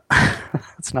about that.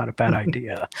 It's not a bad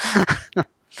idea.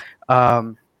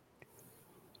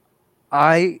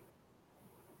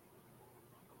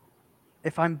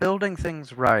 If I'm building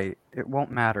things right, it won't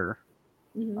matter.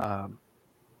 Mm-hmm.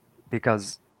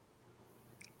 Because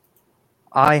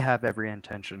I have every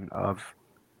intention of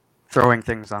throwing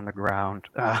things on the ground,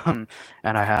 and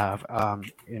I have,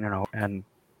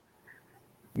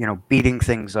 beating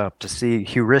things up to see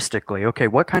heuristically, okay,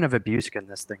 what kind of abuse can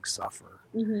this thing suffer?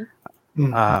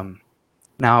 Mm-hmm.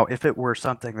 Now, if it were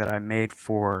something that I made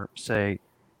for, say,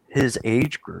 his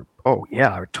age group, oh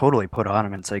yeah, I would totally put on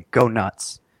him and say, go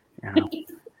nuts.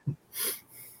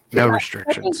 No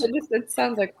restrictions. It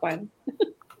sounds like fun.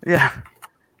 Yeah.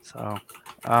 So,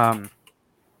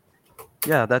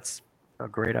 yeah, that's a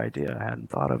great idea. I hadn't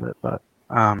thought of it, but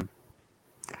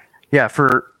Yeah,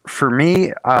 for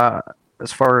me,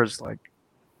 as far as like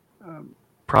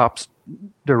props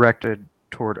directed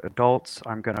toward adults,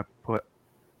 I'm gonna put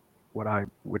what I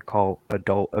would call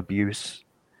adult abuse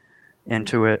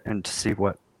into it, and to see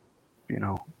what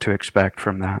to expect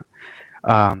from that.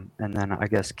 And then I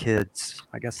guess kids.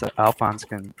 I guess that Alphonse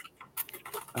can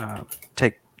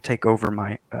take over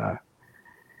my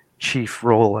chief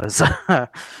role as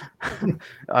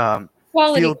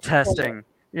Quality field control. testing.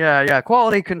 Yeah,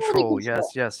 quality control. control.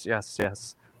 Yes.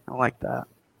 I like that.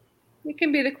 You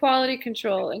can be the quality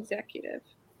control executive.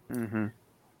 Mm-hmm.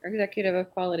 Or executive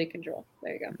of quality control.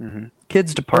 There you go. Mm-hmm.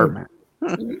 Kids department.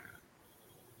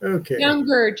 Okay.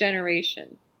 Younger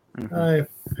generation. Mm-hmm. I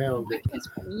found it.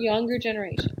 Younger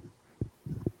generation.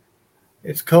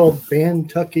 It's called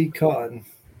Bantucky Con.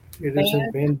 It is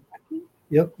in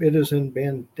it is in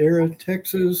Bandera,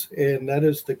 Texas, and that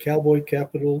is the cowboy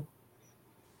capital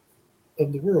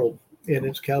of the world. And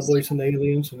it's Cowboys and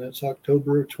Aliens, and it's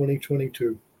October of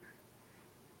 2022.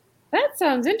 That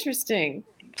sounds interesting.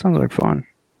 Sounds like fun.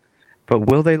 But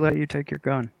will they let you take your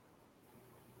gun?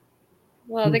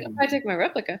 Well, they can probably take my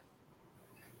replica.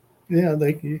 Yeah,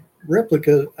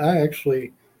 replica. I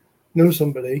actually know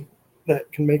somebody that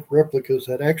can make replicas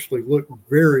that actually look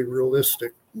very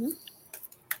realistic. Mm-hmm.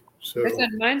 So I said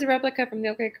mine's a replica from the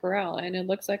OK Corral, and it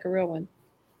looks like a real one.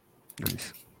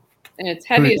 Nice. And it's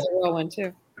heavy as a real one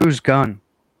too. Whose gun?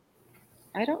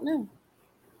 I don't know.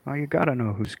 Well, you gotta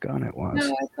know whose gun it was.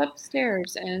 No, it's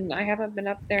upstairs, and I haven't been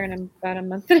up there in about a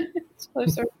month. So I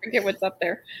sort of forget what's up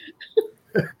there.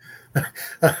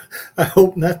 I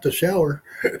hope not the shower.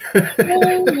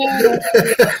 No.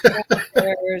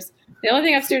 The only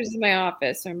thing upstairs is my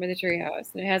office or the tree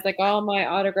house. And it has like all my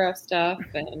autograph stuff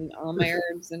and all my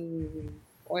herbs and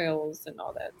oils and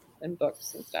all that and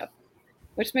books and stuff,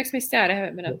 which makes me sad. I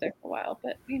haven't been up there for a while,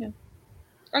 but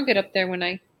I'll get up there when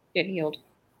I get healed.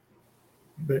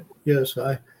 But yes,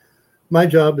 my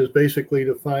job is basically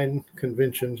to find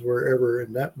conventions wherever,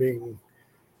 and that being,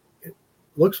 it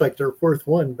looks like their fourth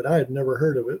one, but I had never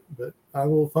heard of it. But I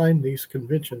will find these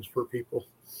conventions for people.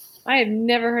 I have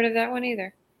never heard of that one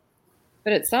either,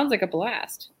 but it sounds like a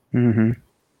blast. Mm-hmm.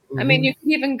 I mean, you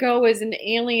can even go as an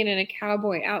alien in a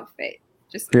cowboy outfit.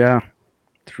 To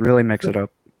really mix it up.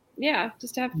 Yeah,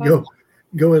 just to have fun.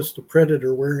 Go as the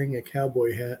Predator wearing a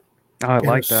cowboy hat. Oh, I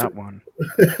like that one.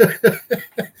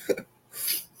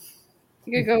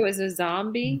 You could go as a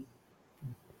zombie.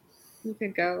 You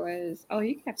could go as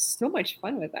you can have so much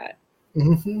fun with that.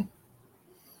 Mm-hmm.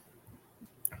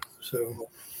 So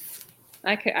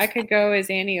I could go as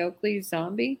Annie Oakley's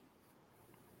zombie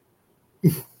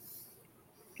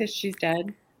because she's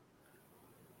dead.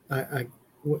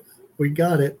 We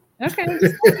got it. Okay.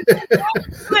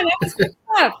 That was good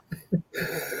stuff.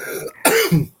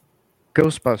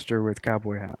 Ghostbuster with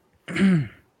cowboy hat.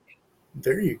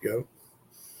 There you go.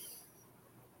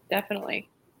 Definitely.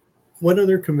 What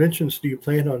other conventions do you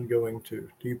plan on going to?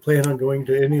 Do you plan on going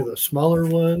to any of the smaller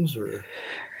ones, or?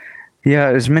 Yeah,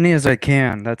 as many as I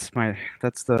can. That's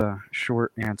the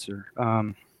short answer.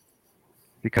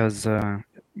 Because the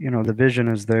vision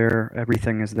is there,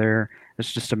 everything is there.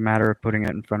 It's just a matter of putting it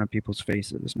in front of people's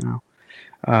faces now.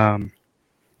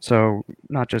 So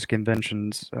not just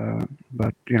conventions,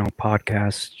 but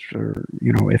podcasts, or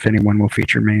if anyone will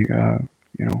feature me,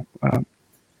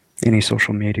 any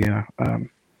social media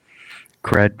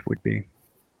cred would be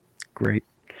great.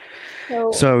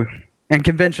 So and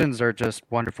conventions are just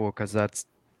wonderful because that's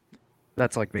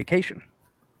like vacation.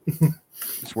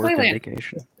 It's work and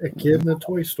vacation. A kid in a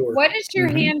toy store. What is your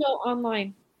handle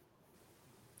online?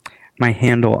 My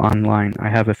handle online, I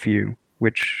have a few.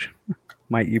 Which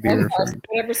might you be referring to?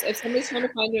 Whatever. If somebody's trying to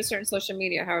find you a certain social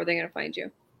media, how are they going to find you?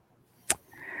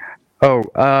 Oh,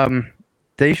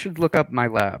 they should look up my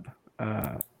lab,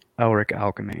 Elric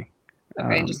Alchemy.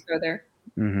 Okay, just go there.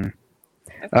 Mm-hmm.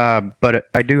 Okay. But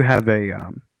I do have a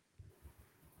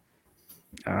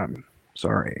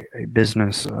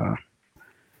business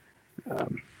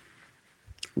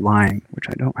line, which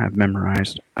I don't have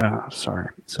memorized. Sorry.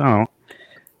 So,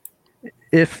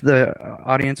 if the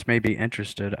audience may be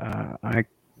interested, I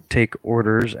take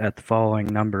orders at the following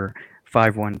number: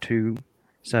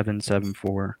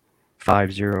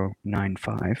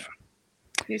 512-774-5095.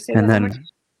 You say and that then,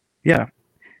 yeah,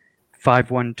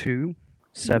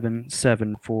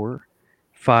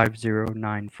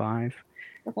 512-774-5095.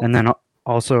 Okay. And then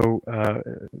also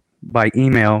by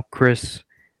email,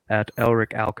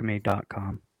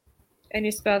 chris@elricalchemy.com. And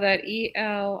you spell that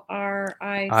ELRIC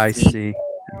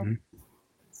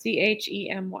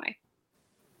CHEMY.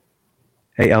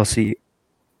 ALCHEMY,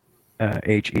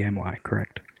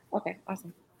 correct. Okay,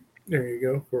 awesome. There you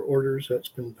go. For orders, that's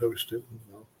been posted.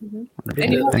 Mm-hmm. Hit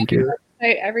And you that have Thank you. here.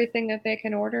 say everything that they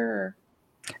can order? Or?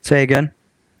 Say again.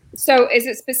 So is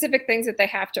it specific things that they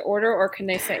have to order, or can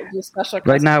they say do special?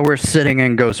 Right now, we're sitting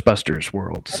in Ghostbusters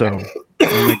world, so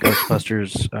only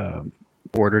Ghostbusters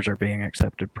orders are being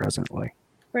accepted presently.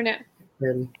 For now.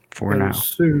 And For now.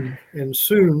 Soon,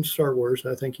 Star Wars.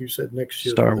 I think you said next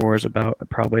year. Star Wars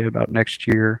probably about next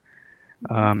year,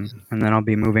 and then I'll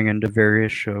be moving into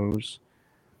various shows,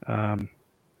 and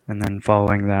then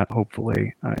following that,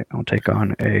 hopefully, I'll take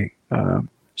on a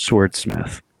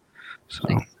swordsmith.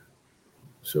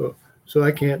 So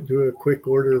I can't do a quick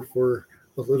order for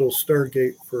a little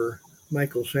Stargate for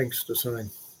Michael Shanks to sign.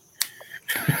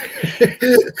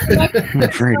 I'm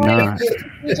afraid not.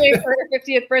 DJ for her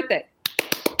 50th birthday.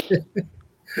 That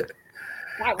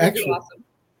would be awesome.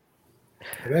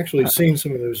 I've actually seen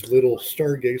some of those little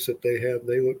Stargates that they have.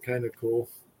 They look kind of cool.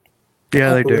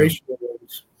 Yeah, they do.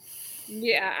 Ones.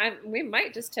 Yeah, we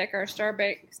might just take our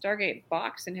Stargate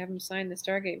box and have them sign the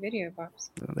Stargate video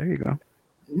box. Oh, there you go.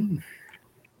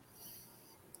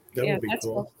 That would be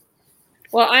cool.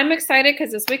 Well, I'm excited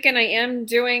because this weekend I am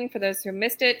doing, for those who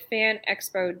missed it, Fan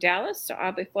Expo Dallas. So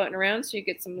I'll be floating around, so you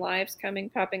get some lives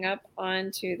popping up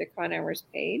onto the Con Hours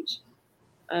page.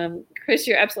 Chris,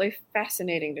 you're absolutely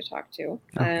fascinating to talk to.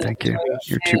 Oh, thank you.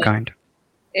 You're too kind.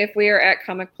 If we are at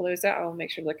Comic Palooza, I'll make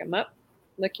sure to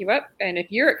look you up. And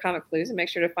if you're at Comic Palooza, make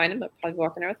sure to find him. I'll probably be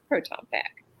walking around with a Proton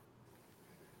Pack.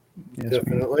 Yes,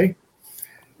 definitely.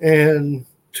 And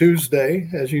Tuesday,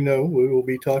 as you know, we will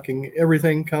be talking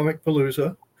everything Comic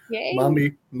Palooza. Yay.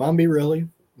 Mombirella.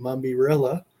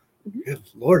 Good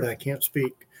Lord, I can't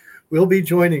speak. Will be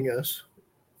joining us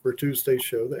for Tuesday's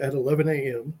show at 11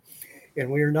 a.m. And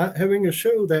we are not having a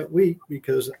show that week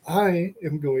because I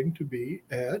am going to be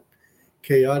at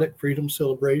Chaotic Freedom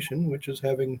Celebration, which is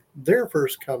having their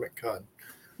first Comic Con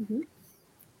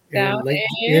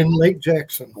in Lake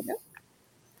Jackson. Okay.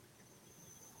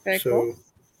 Very cool.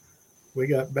 We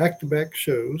got back-to-back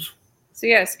shows. So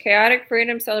yes, Chaotic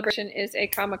Freedom Celebration is a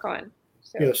Comic-Con.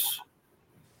 So yes.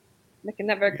 Making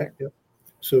that very clear. Yep.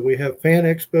 So we have Fan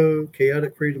Expo,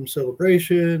 Chaotic Freedom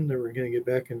Celebration. Then we're going to get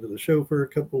back into the show for a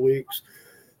couple of weeks.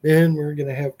 Then we're going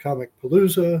to have Comic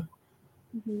Palooza.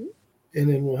 And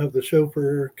then we'll have the show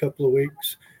for a couple of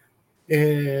weeks.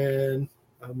 And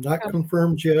I'm not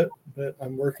confirmed yet, but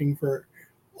I'm working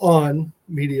on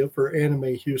media for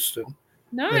Anime Houston.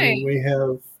 Nice. And then we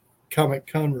have Comic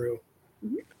Conroe.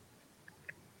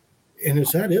 And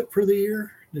is that it for the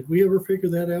year? Did we ever figure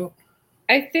that out?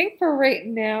 I think for right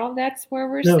now, that's where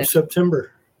we're sitting.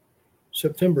 September.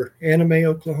 Anime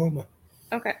Oklahoma.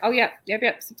 Okay. Oh, yeah.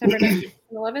 Yep. September 9th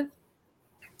and 11th.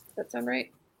 Does that sound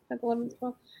right? 10th, 11th,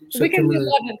 12th? The weekend of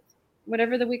the 11th.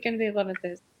 Whatever the weekend of the 11th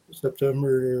is.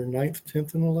 September 9th,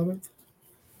 10th, and 11th?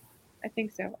 I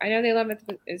think so. I know the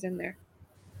 11th is in there.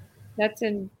 That's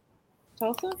in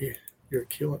Tulsa? Yeah, you're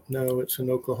killing. No, it's in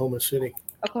Oklahoma City.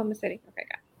 Oklahoma City. Okay,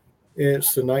 got it.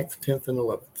 It's the 9th, 10th, and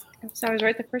 11th. So I was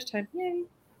right the first time. Yay.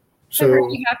 So that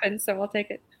really happened, so I'll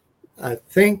take it. I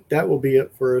think that will be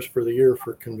it for us for the year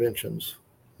for conventions.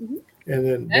 And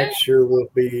then next year will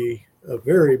be a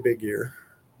very big year.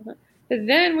 But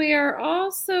then we are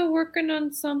also working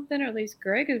on something, or at least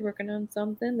Greg is working on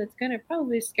something that's going to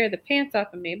probably scare the pants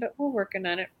off of me, but we're working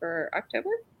on it for October.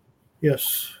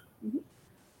 Yes.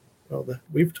 Well,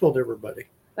 we've told everybody.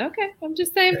 Okay, I'm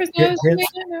just saying for those who may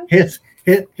not know.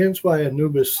 Hence why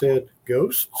Anubis said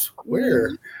ghosts.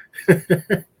 Where? So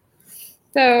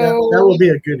that will be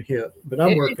a good hint, but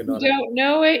I'm working on it. If you don't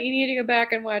know it, you need to go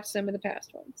back and watch some of the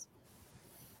past ones.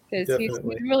 Because he's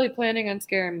really planning on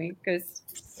scaring me.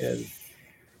 And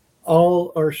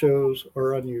all our shows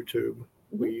are on YouTube.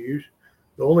 The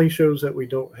only shows that we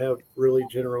don't have really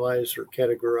generalized or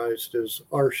categorized is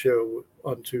our show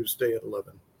on Tuesday at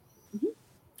 11.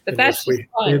 But that's just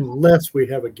fun. Unless we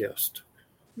have a guest.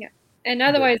 Yeah. And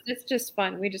otherwise, it's just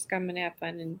fun. We just come and have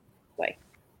fun and play.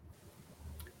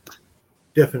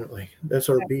 Definitely. That's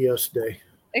our BS day.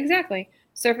 Exactly.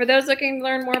 So for those looking to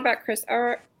learn more about Chris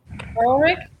Elric.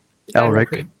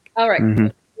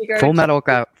 Full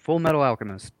Metal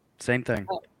Alchemist. Same thing.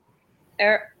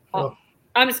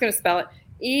 I'm just going to spell it.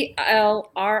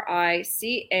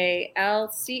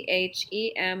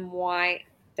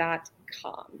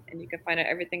 ELRICALCHEMY.com. And you can find out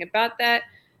everything about that.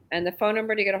 And the phone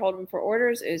number to get a hold of him for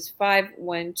orders is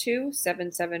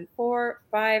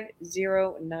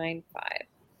 512-774-5095.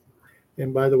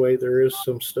 And by the way, there is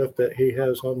some stuff that he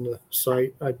has on the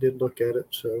site. I did look at it.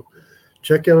 So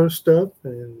check out his stuff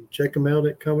and check him out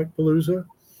at Comic Palooza.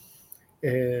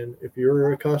 And if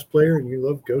you're a cosplayer and you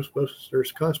love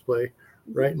Ghostbusters cosplay,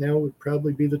 right now would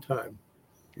probably be the time.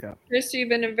 Yeah. Chris, you've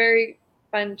been a very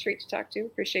fun treat to talk to.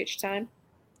 Appreciate your time.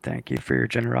 Thank you for your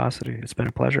generosity. It's been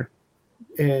a pleasure.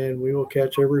 And we will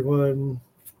catch everyone.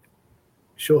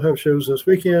 She'll have shows this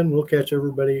weekend. We'll catch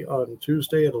everybody on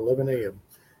Tuesday at 11 a.m.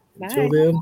 Until Bye. then,